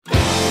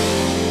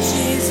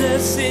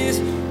Jesus is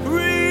real.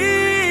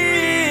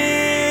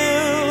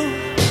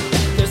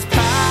 There's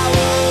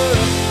power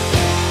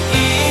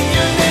in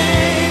your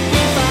name.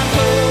 We find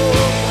hope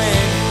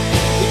when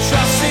we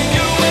trust in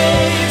your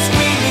ways.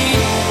 We need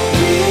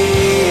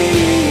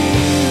real.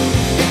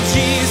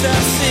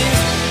 Jesus is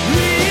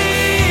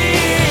real.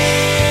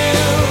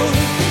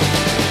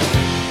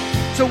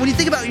 So when you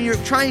think about it, you're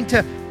trying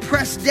to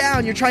press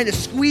down, you're trying to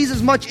squeeze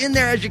as much in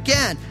there as you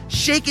can,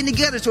 shaking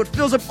together so it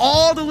fills up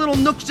all the little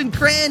nooks and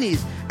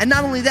crannies. And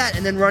not only that,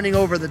 and then running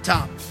over the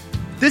top.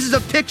 This is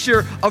a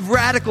picture of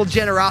radical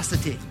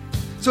generosity.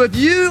 So if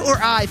you or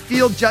I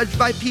feel judged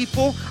by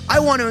people, I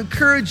want to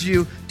encourage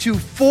you to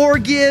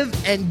forgive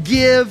and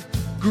give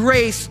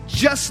grace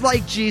just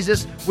like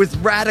Jesus with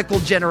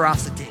radical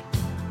generosity.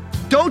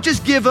 Don't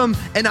just give them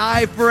an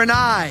eye for an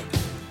eye,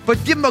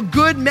 but give them a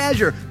good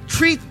measure.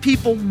 Treat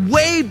people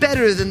way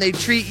better than they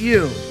treat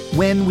you.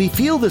 When we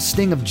feel the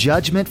sting of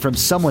judgment from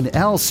someone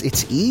else,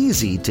 it's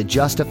easy to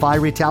justify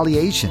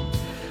retaliation.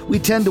 We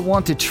tend to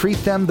want to treat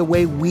them the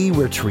way we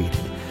were treated.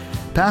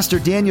 Pastor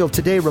Daniel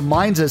today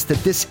reminds us that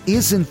this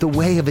isn't the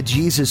way of a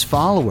Jesus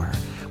follower.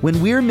 When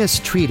we're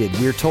mistreated,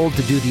 we're told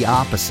to do the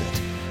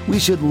opposite. We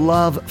should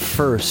love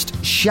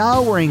first,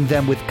 showering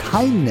them with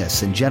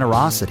kindness and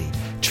generosity,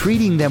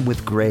 treating them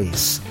with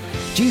grace.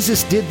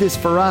 Jesus did this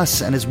for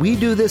us, and as we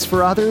do this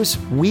for others,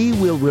 we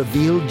will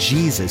reveal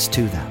Jesus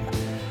to them.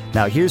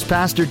 Now here's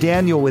Pastor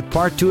Daniel with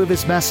part 2 of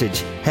his message.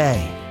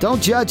 Hey,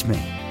 don't judge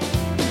me.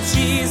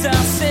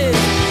 Jesus is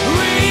real.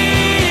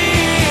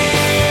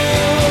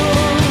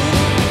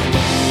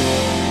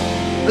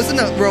 Listen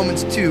to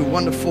Romans 2,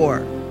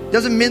 1-4.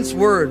 Doesn't mince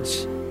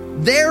words.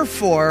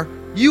 Therefore,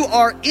 you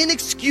are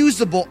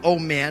inexcusable, O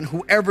man,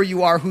 whoever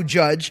you are who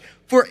judge,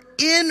 for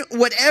in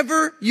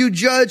whatever you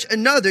judge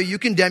another, you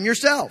condemn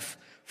yourself.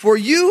 For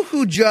you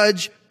who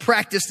judge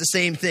practice the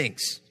same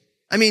things.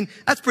 I mean,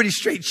 that's pretty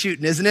straight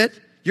shooting, isn't it?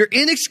 You're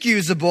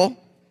inexcusable,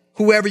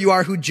 whoever you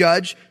are who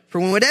judge. For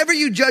whenever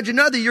you judge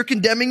another, you're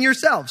condemning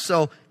yourself.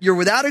 So you're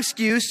without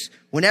excuse.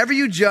 Whenever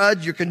you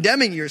judge, you're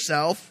condemning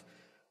yourself.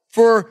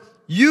 For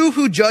you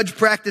who judge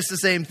practice the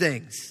same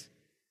things.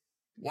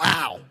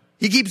 Wow.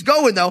 He keeps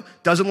going, though.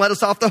 Doesn't let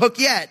us off the hook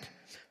yet.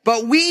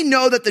 But we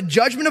know that the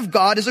judgment of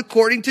God is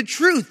according to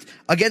truth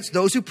against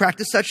those who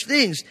practice such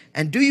things.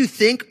 And do you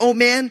think, O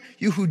man,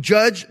 you who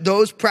judge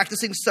those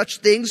practicing such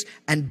things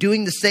and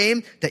doing the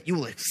same, that you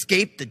will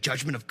escape the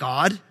judgment of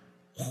God?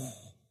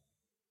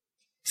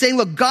 Saying,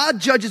 look, God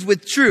judges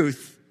with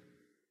truth.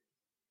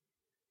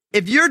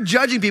 If you're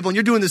judging people and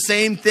you're doing the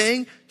same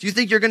thing, do you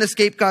think you're going to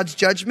escape God's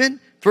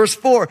judgment? Verse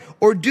 4,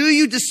 or do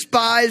you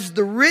despise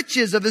the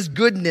riches of his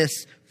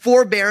goodness,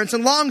 forbearance,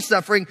 and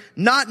long-suffering,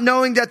 not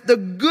knowing that the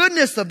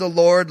goodness of the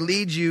Lord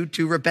leads you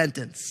to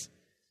repentance?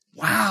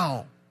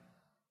 Wow.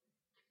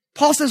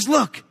 Paul says,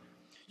 look,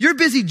 you're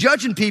busy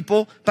judging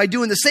people by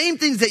doing the same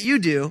things that you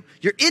do.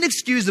 You're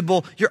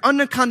inexcusable. You're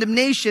under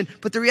condemnation.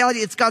 But the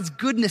reality, it's God's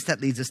goodness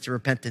that leads us to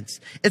repentance.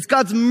 It's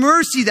God's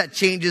mercy that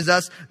changes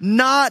us,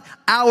 not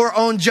our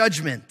own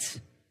judgment.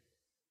 Do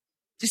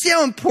you see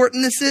how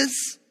important this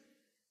is?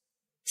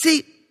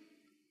 See,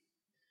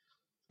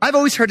 I've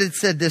always heard it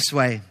said this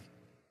way.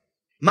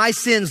 My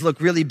sins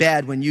look really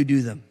bad when you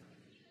do them.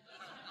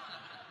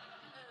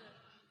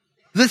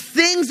 The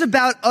things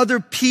about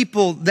other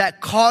people that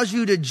cause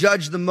you to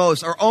judge the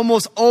most are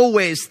almost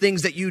always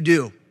things that you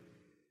do.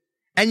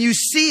 And you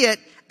see it,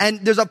 and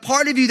there's a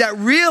part of you that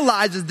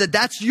realizes that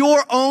that's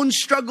your own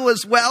struggle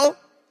as well.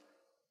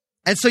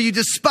 And so you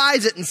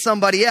despise it in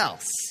somebody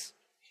else.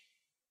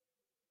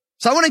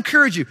 So I want to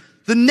encourage you,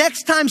 the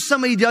next time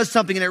somebody does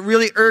something and it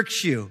really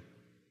irks you,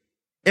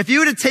 if you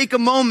were to take a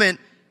moment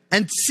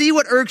and see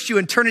what irks you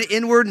and turn it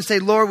inward and say,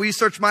 Lord, will you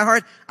search my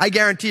heart? I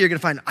guarantee you're going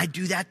to find, I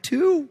do that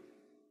too.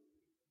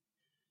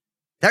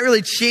 That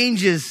really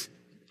changes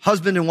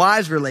husband and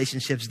wives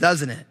relationships,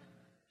 doesn't it?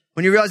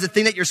 When you realize the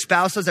thing that your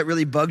spouse does that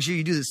really bugs you,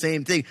 you do the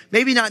same thing.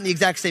 Maybe not in the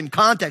exact same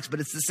context, but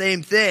it's the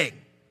same thing.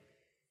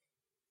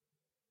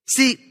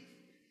 See,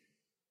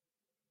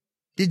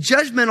 the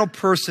judgmental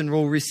person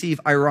will receive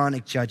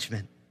ironic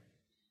judgment.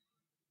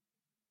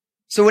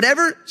 So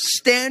whatever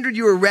standard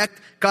you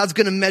erect, God's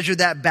going to measure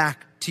that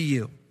back to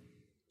you.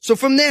 So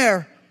from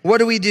there, what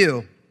do we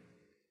do?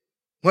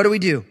 What do we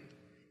do?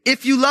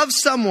 If you love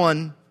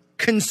someone,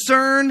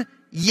 concern,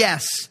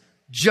 yes.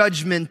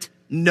 Judgment,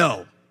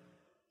 no.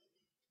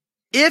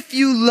 If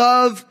you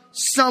love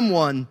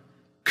someone,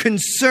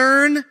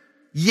 concern,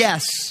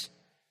 yes.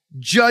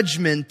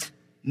 Judgment,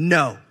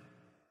 no.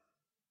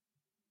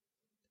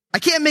 I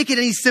can't make it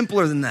any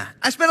simpler than that.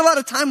 I spent a lot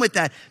of time with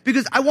that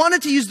because I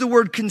wanted to use the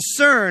word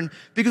concern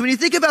because when you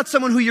think about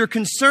someone who you're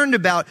concerned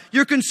about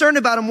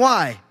them.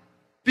 Why?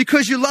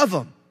 Because you love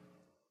them.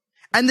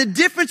 And the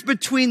difference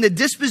between the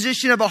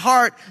disposition of a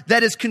heart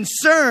that is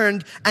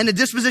concerned and the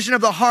disposition of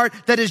the heart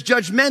that is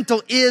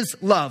judgmental is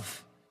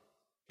love.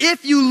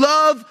 If you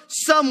love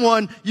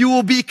someone, you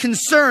will be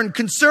concerned.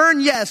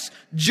 Concern, yes.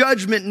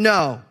 Judgment,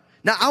 no.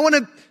 Now, I want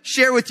to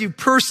share with you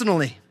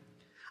personally.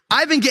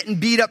 I've been getting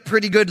beat up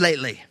pretty good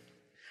lately.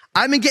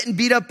 I've been getting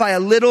beat up by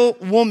a little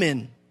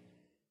woman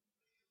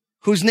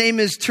whose name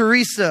is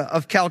Teresa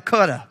of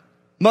Calcutta,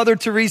 Mother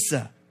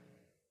Teresa.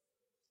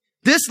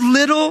 This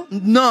little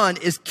nun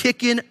is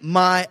kicking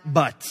my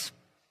butt.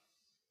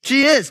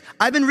 She is.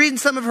 I've been reading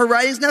some of her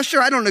writings. Now,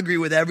 sure, I don't agree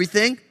with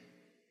everything.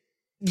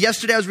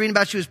 Yesterday I was reading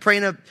about she was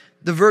praying to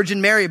the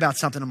Virgin Mary about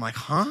something. I'm like,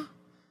 huh?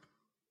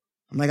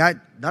 I'm like, I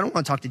don't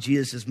want to talk to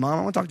Jesus' mom.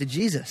 I want to talk to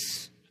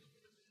Jesus.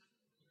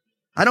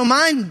 I don't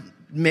mind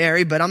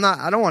Mary, but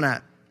I don't want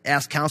to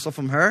ask counsel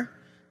from her.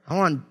 I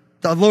want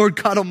the Lord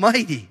God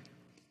Almighty.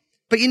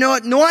 But you know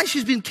what? Know why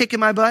she's been kicking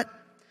my butt?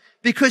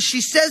 Because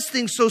she says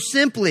things so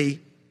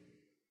simply,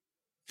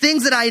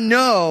 things that I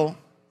know,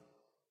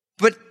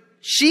 but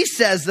she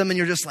says them and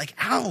you're just like,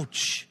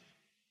 ouch.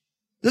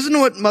 Listen to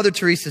what Mother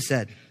Teresa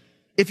said.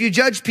 If you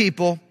judge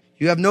people,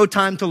 you have no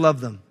time to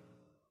love them.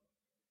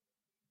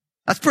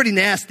 That's pretty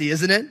nasty,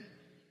 isn't it?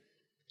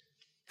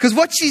 Because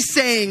what she's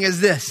saying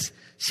is this.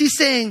 She's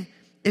saying,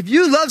 if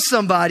you love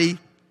somebody,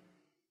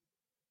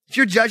 if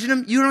you're judging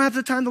them, you don't have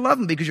the time to love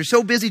them because you're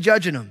so busy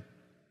judging them.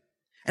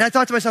 And I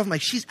thought to myself, I'm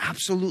like, she's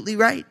absolutely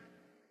right.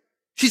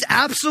 She's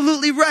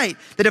absolutely right.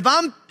 That if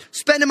I'm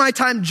spending my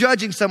time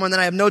judging someone, then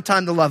I have no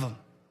time to love them.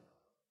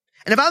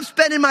 And if I'm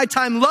spending my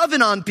time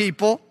loving on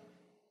people,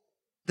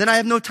 then I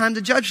have no time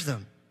to judge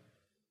them.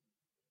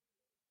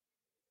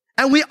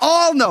 And we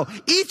all know,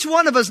 each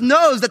one of us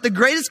knows that the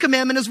greatest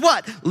commandment is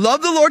what?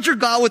 Love the Lord your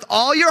God with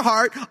all your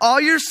heart, all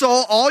your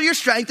soul, all your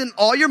strength, and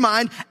all your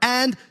mind.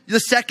 And the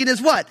second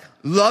is what?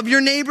 Love your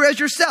neighbor as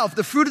yourself.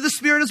 The fruit of the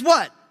Spirit is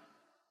what?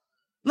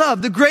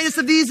 Love. The greatest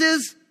of these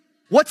is,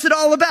 what's it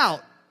all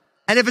about?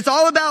 And if it's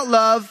all about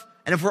love,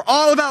 and if we're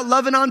all about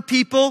loving on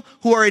people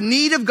who are in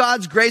need of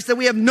God's grace, then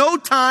we have no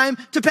time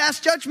to pass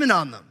judgment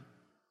on them.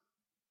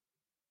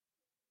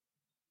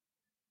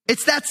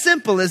 It's that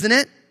simple, isn't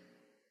it?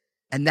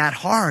 And that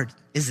hard,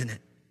 isn't it?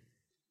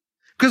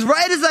 Because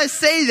right as I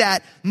say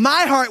that,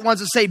 my heart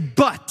wants to say,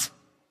 but.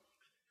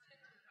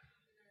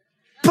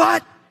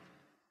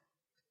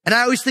 And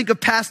I always think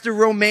of Pastor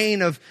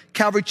Romaine of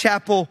Calvary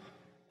Chapel,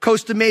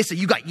 Costa Mesa.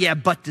 You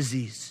got butt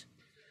disease.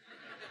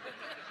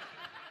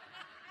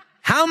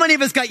 How many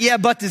of us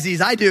got butt disease?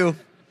 I do.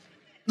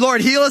 Lord,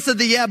 heal us of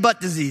the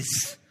butt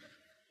disease.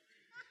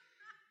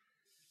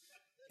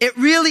 It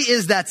really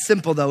is that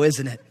simple though,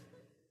 isn't it?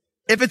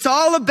 If it's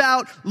all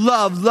about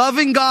love,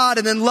 loving God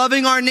and then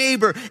loving our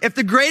neighbor, if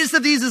the greatest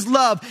of these is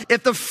love,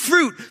 if the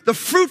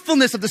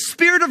fruitfulness of the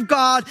Spirit of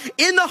God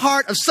in the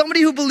heart of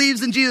somebody who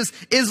believes in Jesus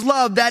is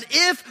love, that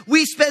if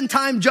we spend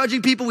time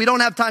judging people, we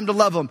don't have time to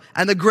love them.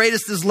 And the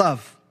greatest is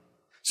love.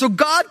 So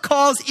God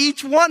calls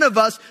each one of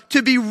us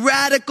to be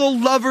radical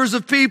lovers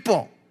of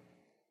people.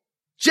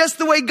 Just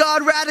the way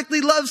God radically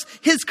loves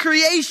his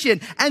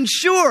creation. And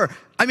sure,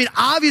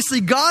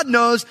 obviously God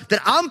knows that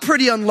I'm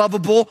pretty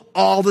unlovable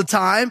all the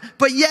time,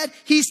 but yet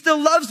he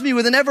still loves me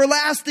with an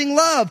everlasting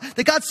love.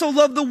 That God so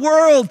loved the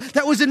world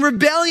that was in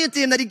rebellion to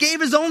him, that he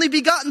gave his only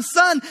begotten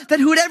son, that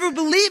who would ever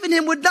believe in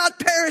him would not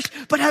perish,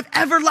 but have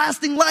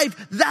everlasting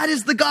life. That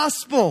is the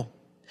gospel.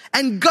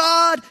 And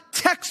God,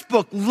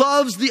 textbook,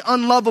 loves the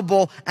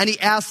unlovable, and he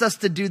asks us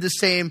to do the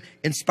same,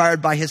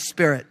 inspired by his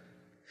Spirit.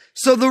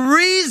 So the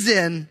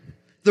reason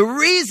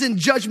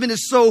judgment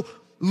is so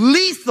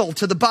lethal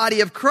to the body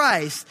of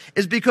Christ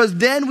is because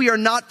then we are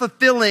not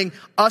fulfilling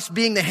us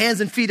being the hands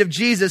and feet of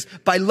Jesus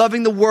by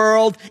loving the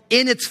world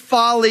in its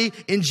folly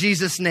in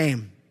Jesus'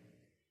 name.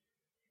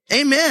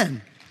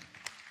 Amen.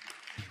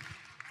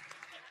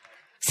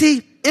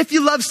 See, if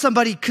you love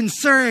somebody,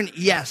 concern,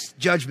 yes.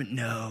 Judgment,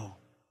 no.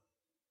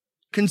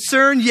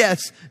 Concern,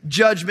 yes.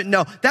 Judgment,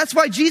 no. That's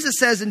why Jesus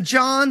says in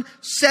John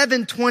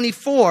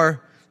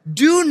 7:24,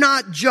 do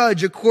not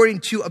judge according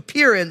to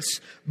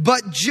appearance,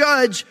 but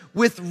judge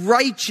with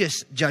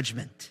righteous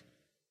judgment.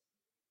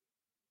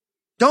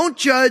 Don't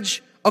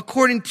judge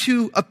according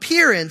to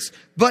appearance,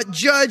 but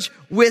judge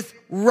with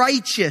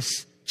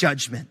righteous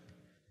judgment.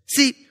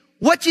 See,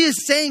 what Jesus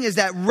is saying is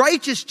that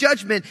righteous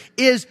judgment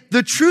is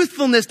the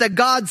truthfulness that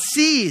God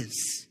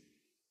sees.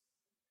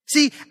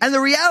 See, and the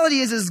reality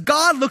is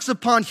God looks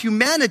upon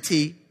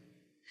humanity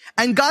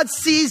and God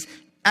sees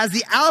as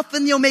the Alpha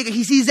and the Omega.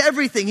 He sees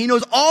everything. He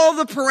knows all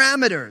the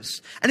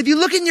parameters. And if you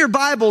look in your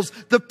Bibles,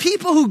 the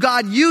people who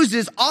God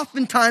uses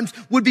oftentimes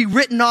would be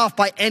written off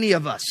by any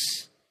of us.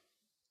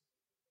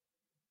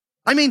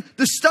 The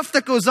stuff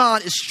that goes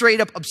on is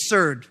straight up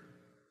absurd.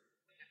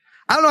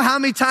 I don't know how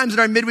many times in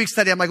our midweek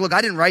study I'm like, look,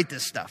 I didn't write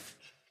this stuff.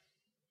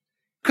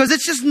 Because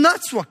it's just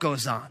nuts what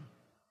goes on.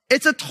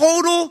 It's a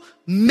total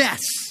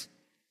mess.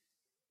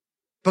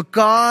 But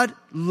God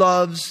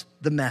loves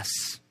the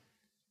mess.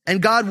 And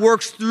God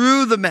works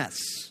through the mess.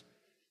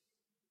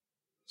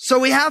 So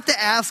we have to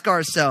ask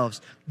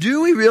ourselves,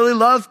 do we really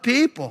love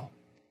people?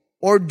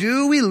 Or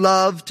do we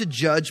love to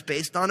judge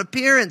based on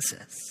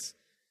appearances?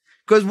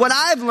 Because what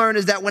I've learned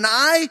is that when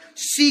I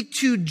seek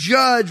to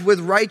judge with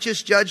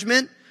righteous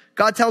judgment,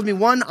 God tells me,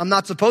 one, I'm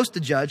not supposed to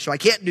judge, so I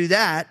can't do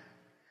that.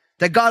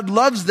 That God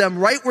loves them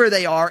right where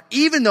they are,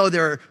 even though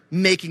they're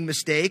making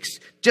mistakes,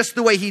 just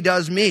the way he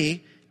does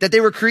me. that they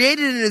were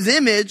created in his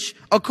image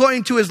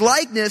according to his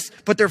likeness,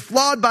 but they're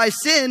flawed by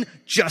sin,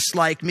 just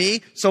like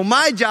me. So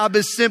my job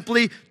is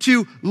simply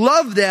to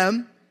love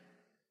them,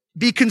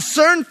 be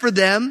concerned for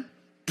them,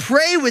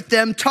 pray with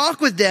them,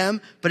 talk with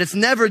them, but it's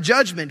never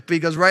judgment,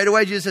 because right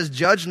away Jesus says,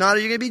 judge not or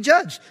you're going to be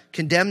judged.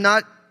 Condemn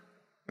not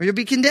or you'll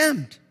be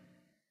condemned.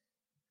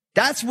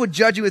 That's what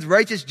judging with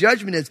righteous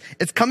judgment is.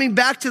 It's coming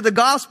back to the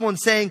gospel and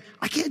saying,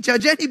 I can't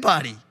judge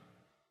anybody.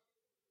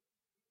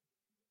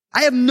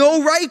 I have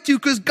no right to,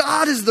 because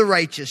God is the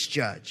righteous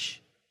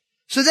judge.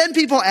 So then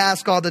people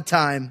ask all the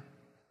time,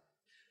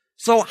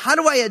 so how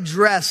do I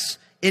address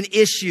an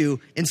issue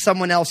in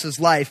someone else's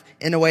life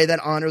in a way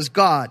that honors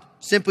God?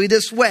 Simply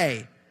this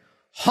way.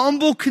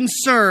 Humble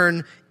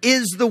concern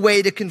is the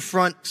way to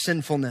confront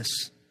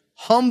sinfulness.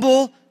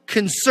 Humble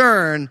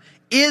concern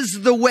is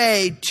the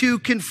way to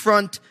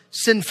confront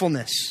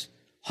sinfulness.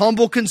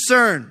 Humble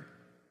concern.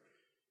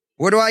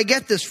 Where do I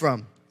get this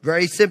from?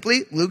 Very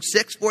simply, Luke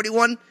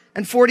 6:41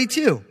 and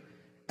 42.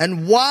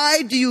 And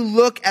why do you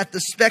look at the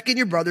speck in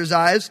your brother's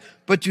eyes,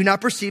 but do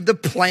not perceive the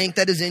plank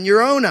that is in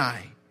your own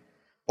eye?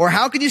 Or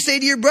how can you say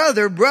to your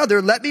brother,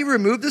 brother, let me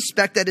remove the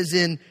speck that is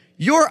in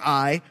your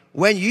eye,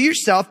 when you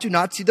yourself do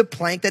not see the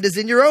plank that is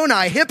in your own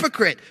eye?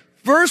 Hypocrite,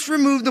 first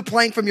remove the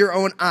plank from your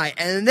own eye,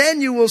 and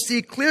then you will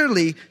see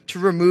clearly to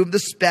remove the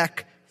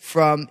speck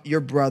from your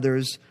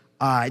brother's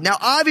eye. Now,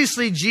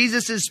 obviously,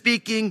 Jesus is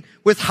speaking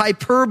with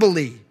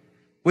hyperbole,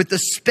 with the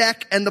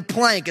speck and the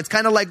plank. It's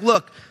kind of like,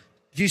 look,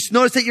 if you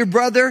notice that your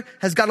brother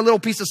has got a little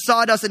piece of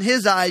sawdust in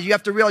his eye, you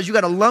have to realize you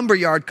got a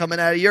lumberyard coming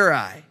out of your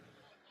eye.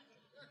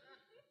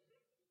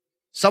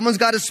 Someone's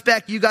got a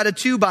speck, you got a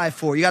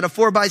 2x4, you got a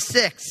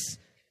 4x6.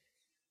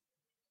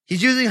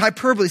 He's using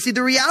hyperbole. See,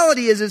 the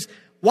reality is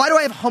why do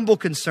I have humble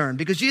concern?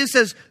 Because Jesus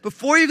says,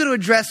 before you're going to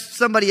address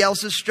somebody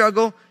else's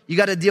struggle, you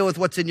got to deal with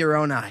what's in your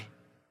own eye.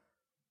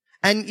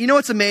 And you know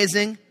what's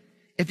amazing?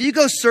 If you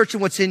go searching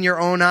what's in your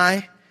own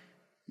eye,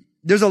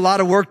 there's a lot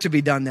of work to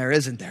be done there,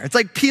 isn't there? It's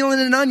like peeling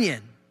an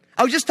onion.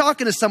 I was just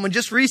talking to someone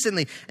just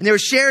recently, and they were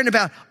sharing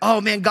about, oh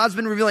man, God's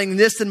been revealing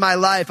this in my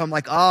life. I'm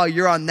like, oh,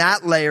 you're on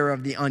that layer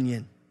of the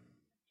onion.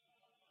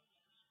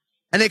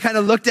 And they kind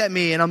of looked at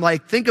me, and I'm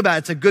like, think about it.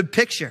 It's a good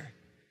picture.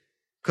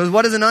 Because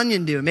what does an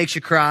onion do? It makes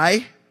you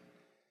cry.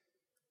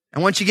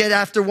 And once you get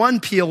after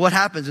one peel, what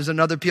happens? There's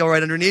another peel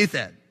right underneath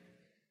it.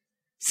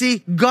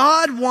 See,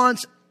 God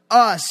wants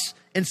us,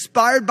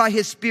 inspired by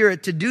his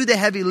Spirit, to do the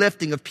heavy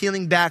lifting of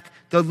peeling back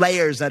the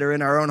layers that are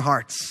in our own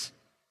hearts.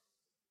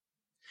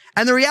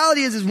 And the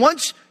reality is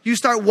once you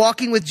start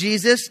walking with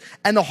Jesus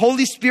and the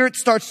Holy Spirit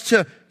starts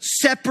to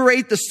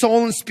separate the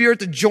soul and spirit,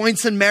 the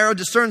joints and marrow,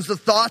 discerns the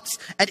thoughts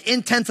and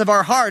intents of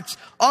our hearts,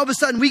 all of a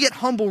sudden we get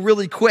humble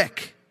really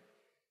quick.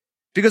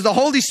 Because the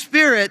Holy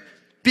Spirit,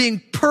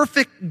 being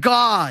perfect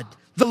God,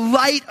 the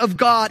light of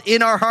God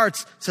in our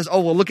hearts, says,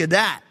 oh, well, look at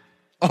that.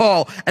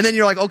 Oh, and then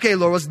you're like, okay,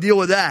 Lord, let's deal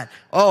with that.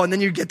 Oh, and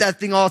then you get that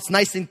thing all, it's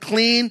nice and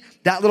clean.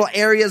 That little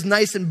area is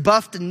nice and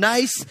buffed and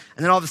nice.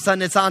 And then all of a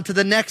sudden it's on to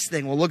the next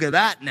thing. Well, look at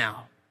that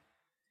now.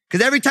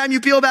 Because every time you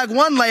peel back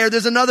one layer,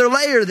 there's another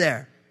layer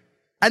there.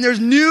 And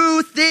there's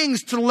new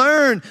things to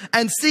learn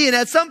and see. And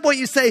at some point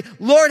you say,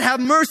 Lord,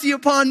 have mercy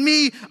upon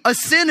me, a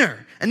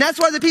sinner. And that's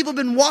why the people who've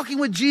been walking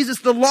with Jesus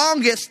the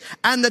longest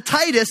and the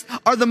tightest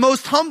are the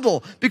most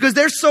humble, because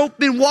they're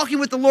been walking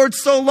with the Lord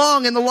so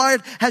long, and the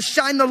Lord has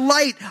shined the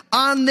light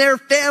on their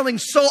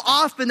failings so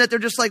often that they're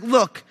just like,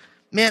 look,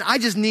 man, I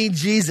just need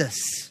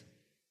Jesus.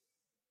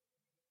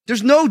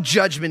 There's no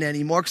judgment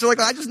anymore, because they're like,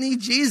 I just need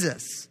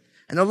Jesus.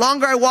 And the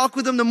longer I walk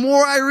with him, the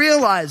more I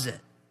realize it.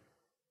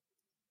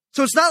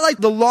 So it's not like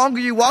the longer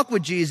you walk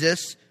with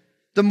Jesus,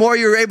 the more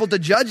you're able to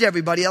judge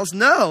everybody else.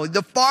 No,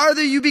 the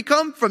farther you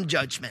become from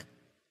judgment.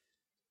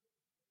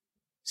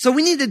 So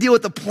we need to deal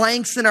with the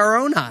planks in our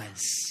own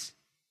eyes.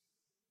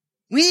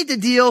 We need to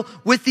deal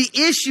with the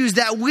issues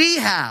that we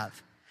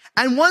have.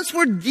 And once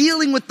we're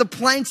dealing with the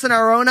planks in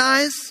our own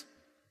eyes,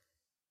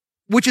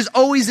 which is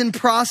always in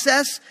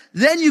process,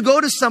 then you go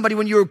to somebody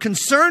when you're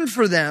concerned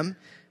for them,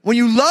 when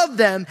you love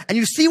them, and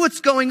you see what's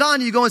going on,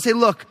 and you go and say,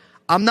 look,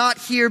 I'm not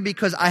here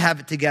because I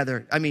have it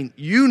together. I mean,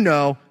 you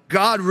know,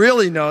 God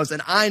really knows,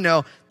 and I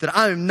know that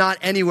I'm not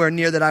anywhere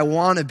near that I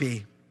want to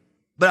be.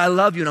 But I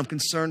love you, and I'm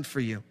concerned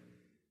for you.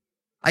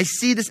 I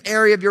see this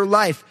area of your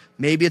life.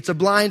 Maybe it's a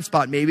blind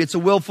spot. Maybe it's a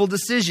willful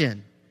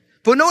decision.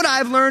 But know what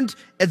I've learned?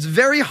 It's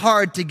very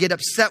hard to get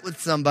upset with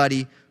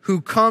somebody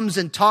who comes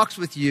and talks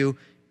with you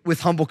with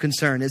humble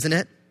concern, isn't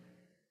it?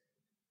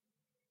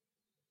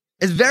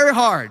 It's very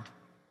hard.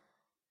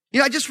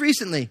 You know,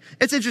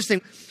 it's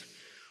interesting.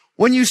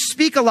 When you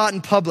speak a lot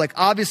in public,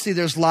 obviously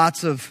there's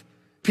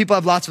people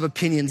have lots of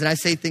opinions, and I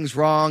say things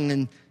wrong,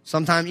 and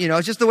sometimes,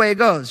 it's just the way it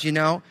goes,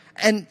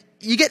 And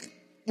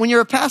when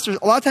you're a pastor,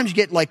 a lot of times you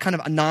get like kind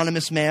of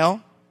anonymous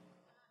mail.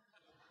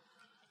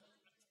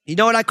 You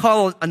know what I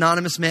call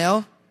anonymous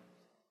mail?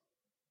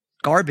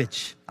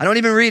 Garbage. I don't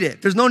even read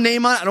it. There's no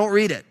name on it. I don't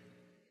read it.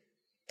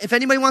 If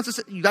anybody wants to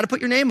say, you got to put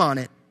your name on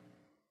it.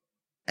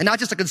 And not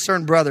just a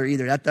concerned brother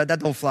either. That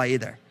don't fly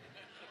either.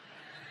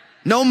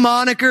 No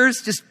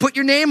monikers. Just put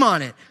your name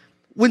on it.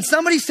 when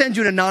somebody sends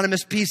you an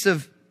anonymous piece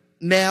of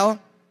mail,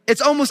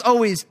 it's almost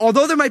always,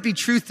 although there might be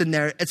truth in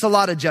there, it's a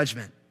lot of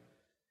judgment.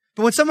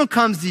 But when someone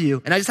comes to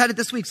you, and I just had it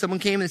this week, someone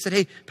came and said,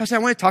 hey, Pastor, I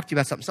want to talk to you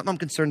about something I'm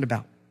concerned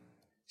about.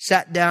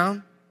 Sat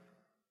down,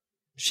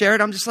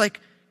 shared. I'm just like,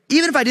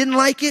 even if I didn't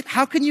like it,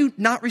 how can you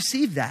not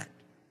receive that?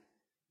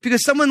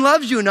 Because someone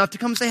loves you enough to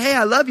come and say, hey,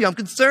 I love you. I'm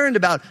concerned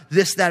about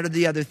this, that, or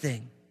the other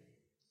thing.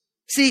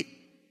 See,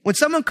 when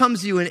someone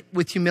comes to you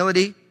with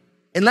humility,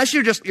 unless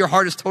your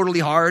heart is totally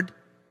hard,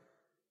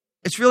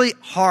 it's really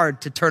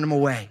hard to turn them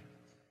away.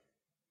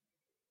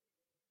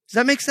 Does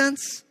that make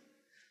sense?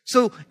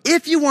 So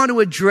if you want to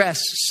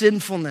address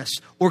sinfulness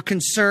or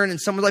concern in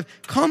someone's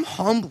life, come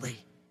humbly.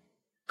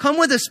 Come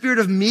with a spirit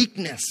of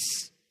meekness,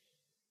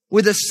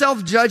 with a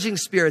self-judging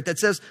spirit that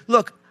says,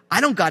 look,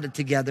 I don't got it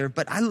together,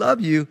 but I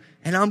love you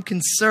and I'm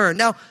concerned.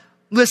 Now,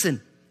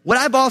 listen, what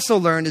I've also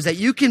learned is that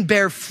you can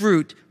bear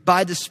fruit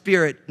by the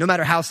Spirit no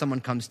matter how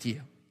someone comes to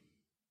you.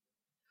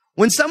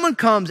 When someone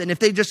comes and if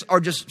they are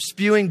just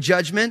spewing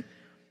judgment,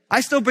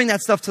 I still bring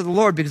that stuff to the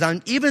Lord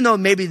because even though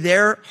maybe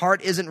their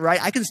heart isn't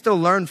right, I can still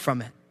learn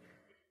from it.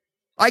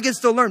 I can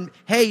still learn.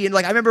 Hey,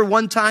 I remember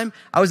one time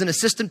I was an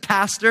assistant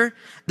pastor.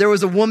 There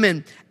was a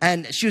woman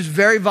and she was a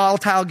very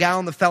volatile gal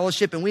in the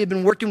fellowship and we had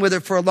been working with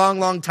her for a long,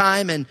 long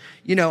time. And,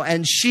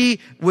 and she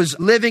was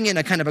living in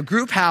a kind of a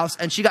group house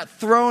and she got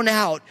thrown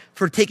out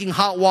for taking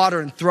hot water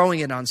and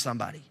throwing it on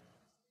somebody.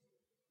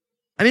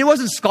 I mean, it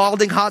wasn't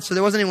scalding hot, so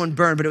there wasn't anyone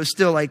burned, but it was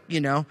still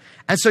And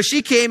so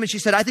she came and she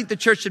said, I think the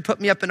church should put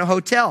me up in a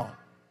hotel.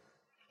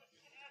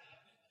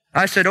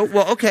 I said, oh,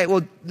 well, okay,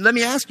 well, let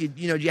me ask you,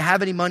 do you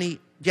have any money?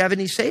 Do you have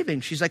any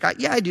savings? She's like,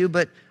 yeah, I do,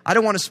 but I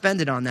don't want to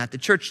spend it on that. The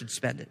church should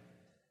spend it.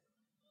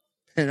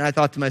 And I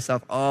thought to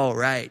myself, oh,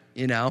 right,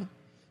 And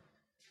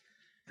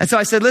so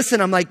I said, listen,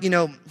 I'm like,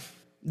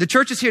 the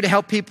church is here to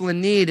help people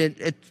in need.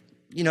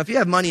 If you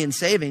have money in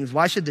savings,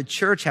 why should the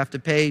church have to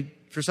pay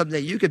for something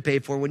that you could pay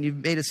for when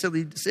you've made a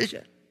silly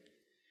decision?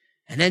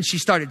 And then she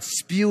started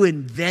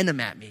spewing venom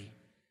at me.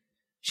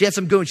 She had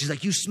some good ones. She's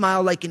like, you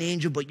smile like an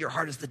angel, but your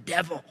heart is the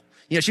devil.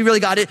 She really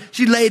got it.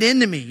 She laid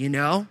into me,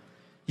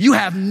 You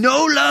have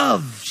no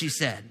love, she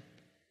said.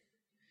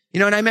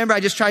 And I remember I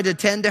just tried to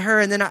attend to her.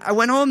 And then I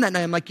went home that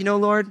night. I'm like,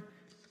 Lord,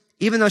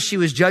 even though she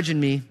was judging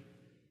me,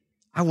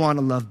 I want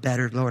to love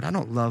better, Lord. I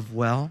don't love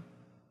well.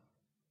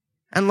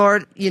 And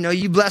Lord,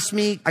 you blessed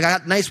me. I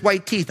got nice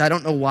white teeth. I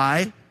don't know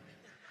why,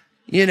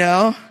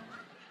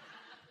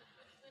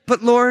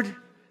 But Lord,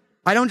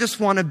 I don't just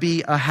want to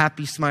be a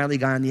happy, smiley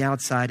guy on the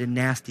outside and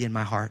nasty in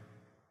my heart.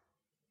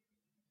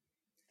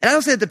 And I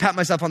don't say that to pat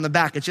myself on the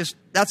back. It's just,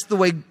 that's the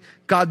way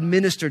God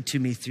ministered to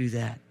me through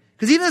that.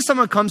 Because even if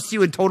someone comes to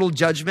you in total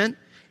judgment,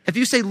 if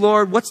you say,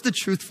 Lord, what's the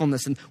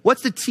truthfulness and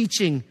what's the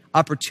teaching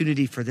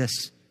opportunity for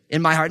this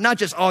in my heart? Not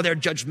just, oh, they're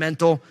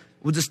judgmental.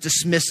 We'll just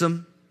dismiss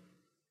them.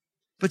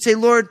 But say,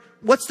 Lord,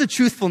 what's the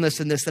truthfulness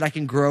in this that I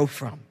can grow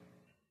from?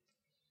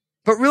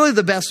 But really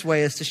the best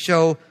way is to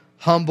show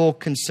humble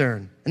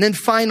concern. And then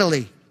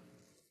finally,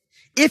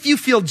 if you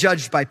feel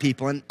judged by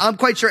people, and I'm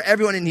quite sure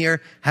everyone in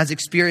here has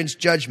experienced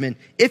judgment,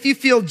 if you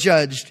feel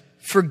judged,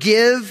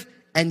 forgive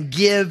and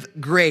give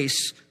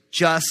grace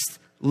just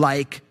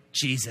like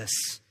Jesus.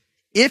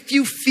 If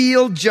you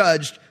feel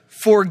judged,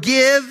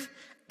 forgive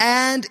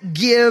and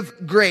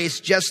give grace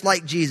just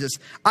like Jesus.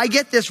 I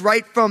get this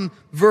right from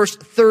verse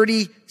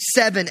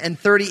 37 and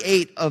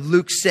 38 of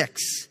Luke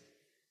 6.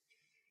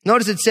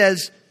 Notice it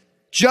says,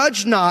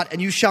 judge not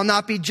and you shall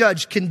not be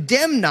judged.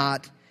 Condemn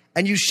not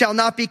and you shall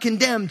not be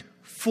condemned.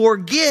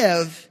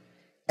 Forgive,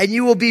 and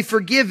you will be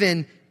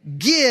forgiven.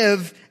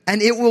 Give,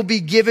 and it will be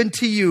given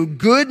to you.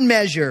 Good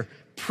measure,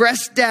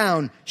 pressed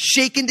down,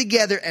 shaken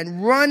together,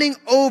 and running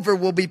over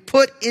will be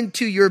put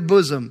into your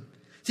bosom.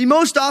 See,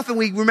 most often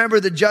we remember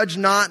the judge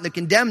not and the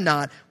condemn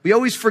not. We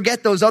always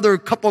forget those other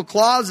couple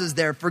clauses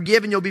there.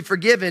 Forgive, and you'll be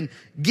forgiven.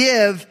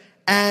 Give,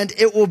 and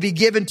it will be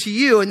given to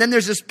you. And then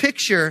there's this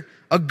picture,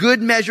 a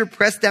good measure,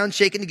 pressed down,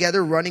 shaken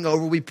together, running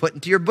over will be put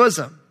into your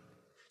bosom.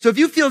 So if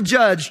you feel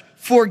judged,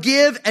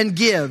 forgive and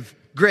give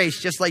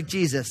grace just like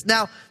Jesus.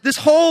 Now, this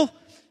whole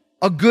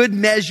a good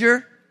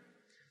measure,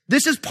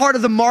 this is part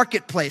of the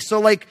marketplace.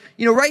 So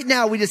right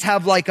now we just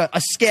have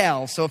a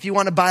scale. So if you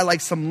want to buy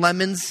some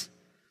lemons,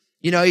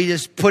 you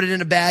just put it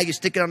in a bag, you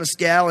stick it on a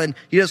scale, and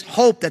you just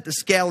hope that the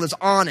scale is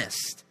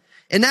honest.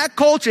 In that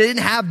culture, they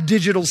didn't have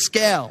digital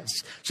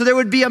scales. So there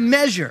would be a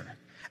measure.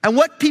 And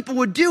what people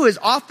would do is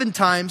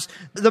oftentimes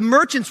the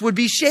merchants would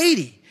be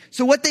shady.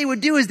 So what they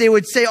would do is they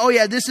would say, oh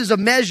yeah, this is a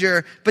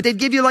measure, but they'd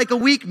give you a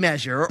weak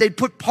measure. Or they'd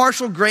put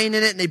partial grain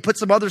in it and they'd put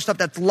some other stuff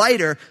that's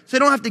lighter, so they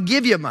don't have to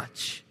give you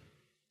much.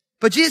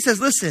 But Jesus says,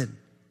 listen,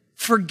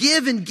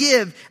 forgive and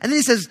give. And then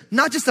he says,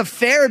 not just a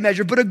fair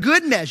measure, but a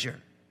good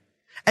measure.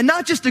 And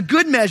not just a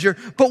good measure,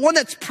 but one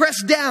that's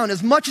pressed down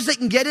as much as they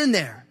can get in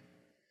there.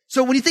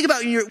 So when you think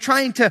about it, you're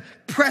trying to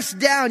press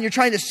down, you're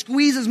trying to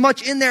squeeze as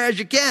much in there as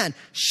you can,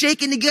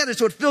 shaking together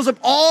so it fills up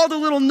all the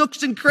little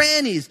nooks and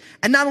crannies.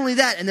 And not only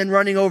that, and then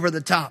running over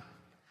the top.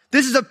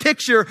 This is a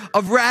picture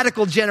of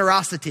radical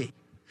generosity.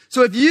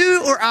 So if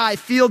you or I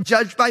feel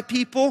judged by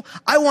people,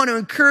 I want to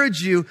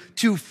encourage you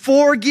to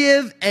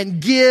forgive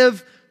and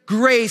give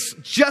grace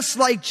just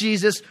like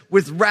Jesus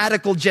with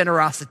radical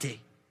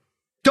generosity.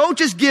 Don't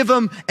just give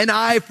them an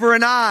eye for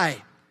an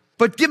eye,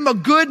 but give them a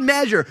good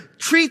measure.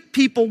 Treat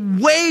people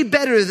way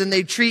better than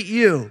they treat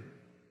you.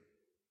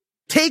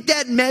 Take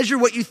that measure,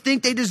 what you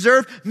think they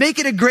deserve, make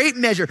it a great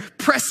measure.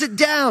 Press it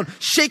down,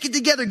 shake it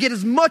together, get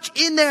as much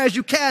in there as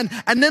you can,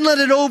 and then let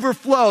it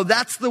overflow.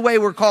 That's the way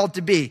we're called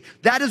to be.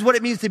 That is what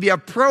it means to be a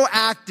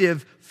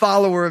proactive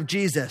follower of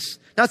Jesus.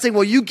 Not saying,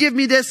 well, you give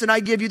me this and I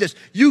give you this.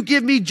 You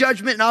give me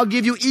judgment and I'll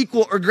give you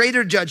equal or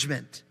greater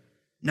judgment.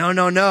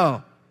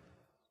 No.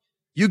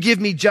 You give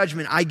me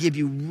judgment, I give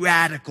you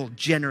radical,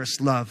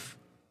 generous love.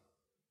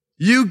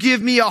 You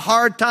give me a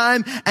hard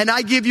time and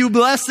I give you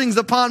blessings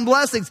upon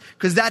blessings,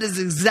 because that is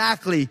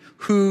exactly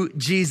who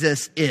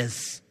Jesus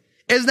is.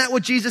 Isn't that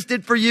what Jesus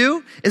did for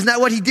you? Isn't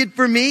that what he did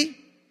for me?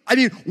 I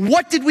mean,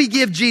 what did we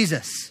give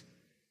Jesus?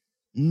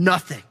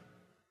 Nothing.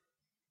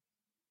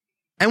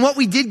 And what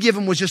we did give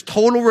him was just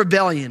total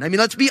rebellion. I mean,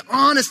 let's be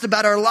honest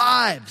about our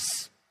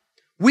lives.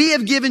 We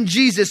have given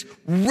Jesus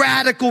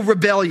radical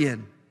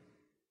rebellion.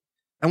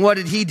 And what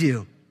did he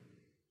do?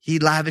 He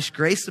lavished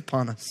grace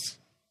upon us.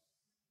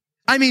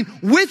 I mean,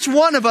 which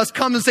one of us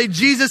come and say,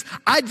 Jesus,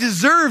 I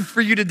deserve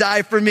for you to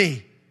die for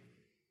me?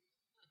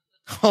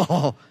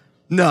 Oh,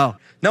 no.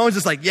 No one's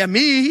just like, yeah,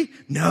 me.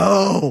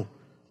 No.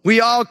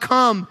 We all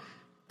come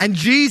and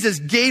Jesus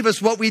gave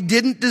us what we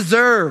didn't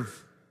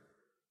deserve.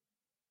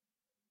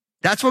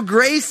 That's what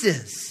grace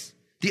is.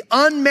 The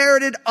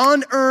unmerited,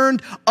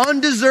 unearned,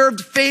 undeserved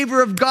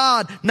favor of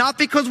God, not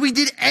because we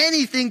did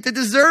anything to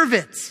deserve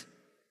it.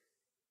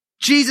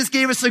 Jesus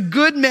gave us a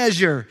good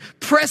measure,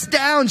 pressed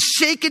down,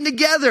 shaken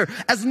together,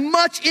 as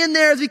much in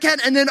there as we can,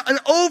 and then an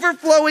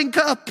overflowing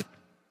cup.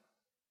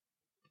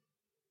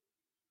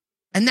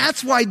 And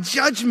that's why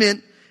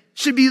judgment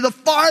should be the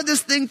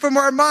farthest thing from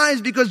our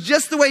minds, because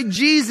just the way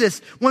Jesus,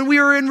 when we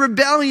were in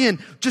rebellion,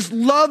 just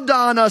loved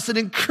on us and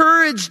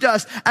encouraged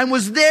us and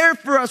was there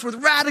for us with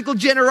radical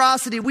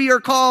generosity, we are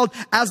called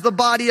as the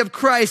body of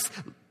Christ,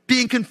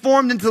 being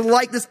conformed into the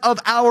likeness of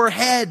our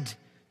head,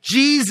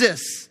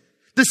 Jesus.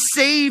 The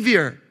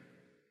Savior,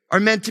 are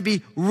meant to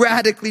be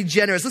radically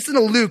generous. Listen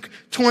to Luke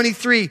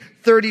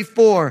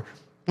 23:34.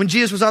 When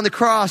Jesus was on the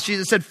cross,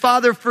 Jesus said,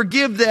 Father,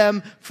 forgive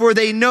them, for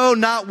they know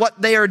not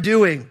what they are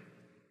doing.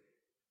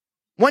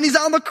 When he's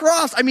on the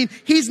cross, I mean,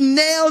 he's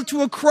nailed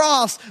to a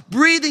cross,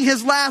 breathing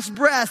his last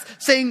breath,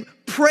 saying,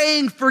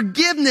 praying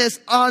forgiveness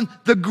on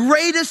the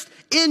greatest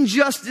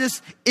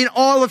injustice in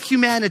all of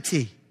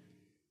humanity.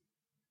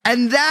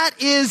 And that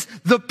is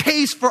the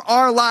pace for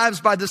our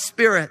lives by the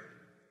Spirit.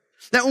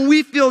 That when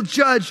we feel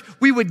judged,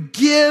 we would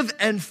give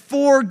and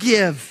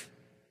forgive.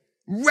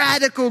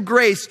 Radical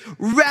grace,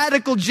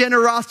 radical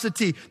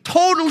generosity,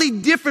 totally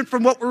different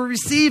from what we're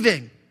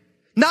receiving.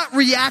 Not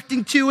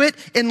reacting to it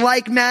in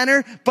like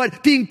manner,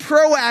 but being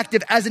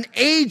proactive as an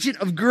agent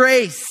of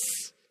grace.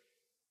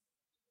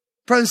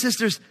 Brothers and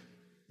sisters,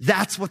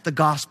 that's what the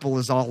gospel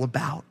is all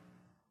about.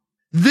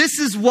 This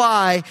is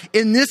why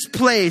in this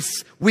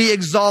place we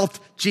exalt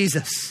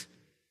Jesus.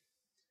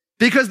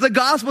 Because the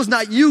gospel is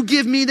not, you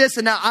give me this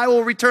and now I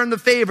will return the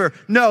favor.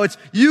 No, it's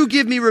you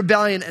give me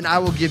rebellion and I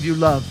will give you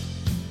love.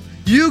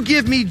 You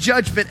give me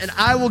judgment and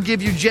I will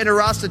give you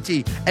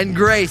generosity and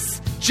grace,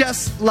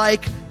 just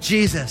like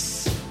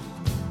Jesus.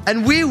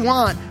 And we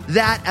want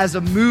that as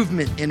a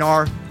movement in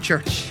our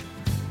church.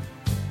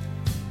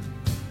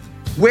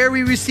 Where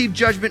we receive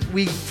judgment,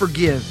 we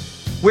forgive.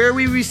 Where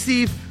we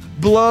receive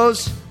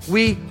blows,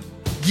 we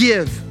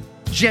give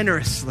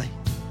generously.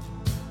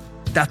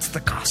 That's the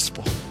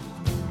gospel.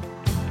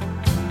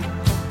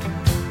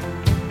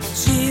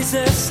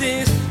 Jesus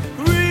is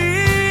real.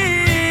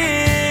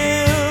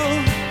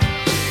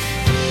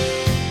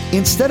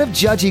 Instead of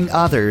judging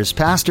others,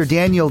 Pastor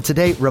Daniel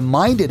today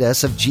reminded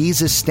us of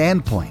Jesus'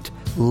 standpoint,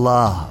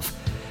 love.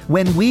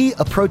 When we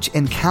approach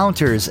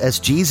encounters as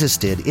Jesus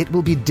did, it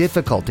will be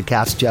difficult to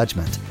cast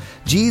judgment.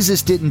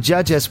 Jesus didn't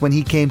judge us when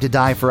he came to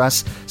die for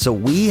us, so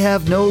we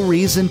have no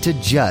reason to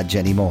judge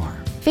anymore.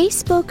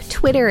 Facebook,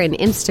 Twitter, and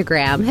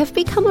Instagram have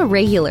become a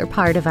regular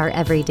part of our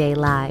everyday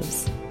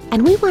lives.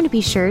 And we want to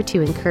be sure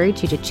to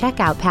encourage you to check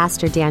out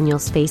Pastor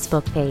Daniel's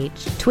Facebook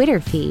page, Twitter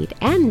feed,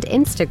 and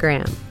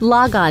Instagram.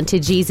 Log on to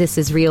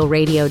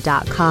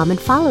JesusIsRealRadio.com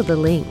and follow the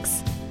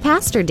links.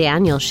 Pastor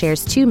Daniel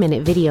shares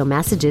 2-minute video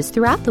messages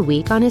throughout the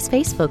week on his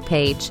Facebook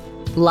page.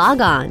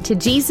 Log on to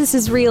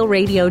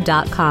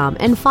JesusIsRealRadio.com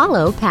and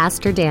follow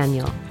Pastor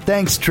Daniel.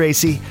 Thanks,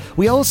 Tracy.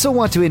 We also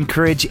want to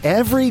encourage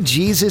every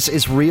Jesus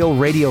is Real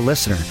radio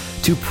listener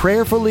to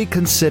prayerfully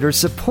consider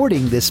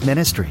supporting this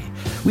ministry.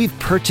 We've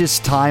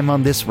purchased time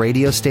on this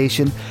radio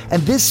station,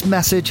 and this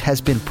message has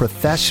been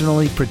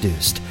professionally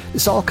produced.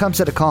 This all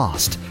comes at a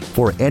cost.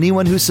 For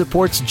anyone who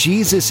supports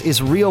Jesus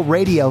is Real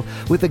Radio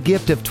with a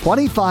gift of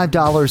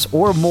 $25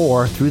 or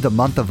more through the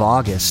month of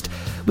August,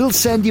 we'll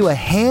send you a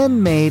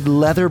handmade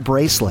leather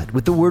bracelet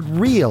with the word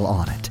real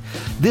on it.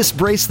 This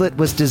bracelet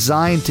was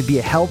designed to be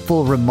a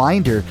helpful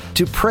reminder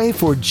to pray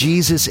for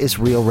Jesus is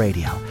Real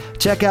Radio.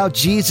 Check out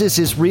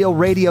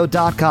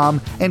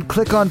JesusIsRealRadio.com and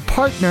click on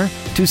Partner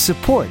to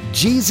support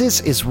Jesus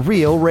is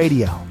Real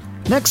Radio.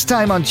 Next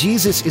time on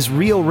Jesus is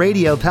Real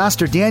Radio,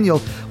 Pastor Daniel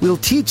will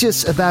teach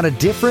us about a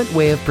different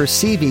way of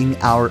perceiving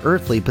our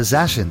earthly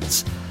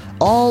possessions.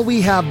 All we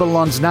have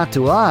belongs not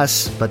to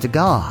us, but to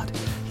God.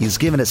 He's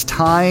given us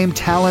time,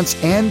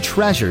 talents, and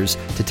treasures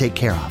to take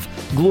care of,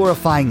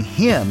 glorifying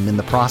Him in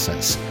the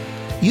process.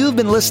 You've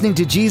been listening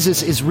to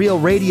Jesus is Real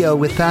Radio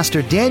with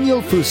Pastor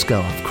Daniel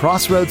Fusco of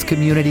Crossroads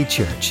Community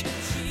Church.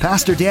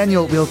 Pastor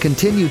Daniel will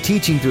continue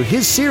teaching through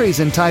his series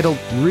entitled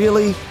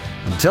Really?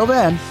 Until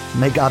then,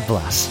 may God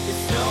bless.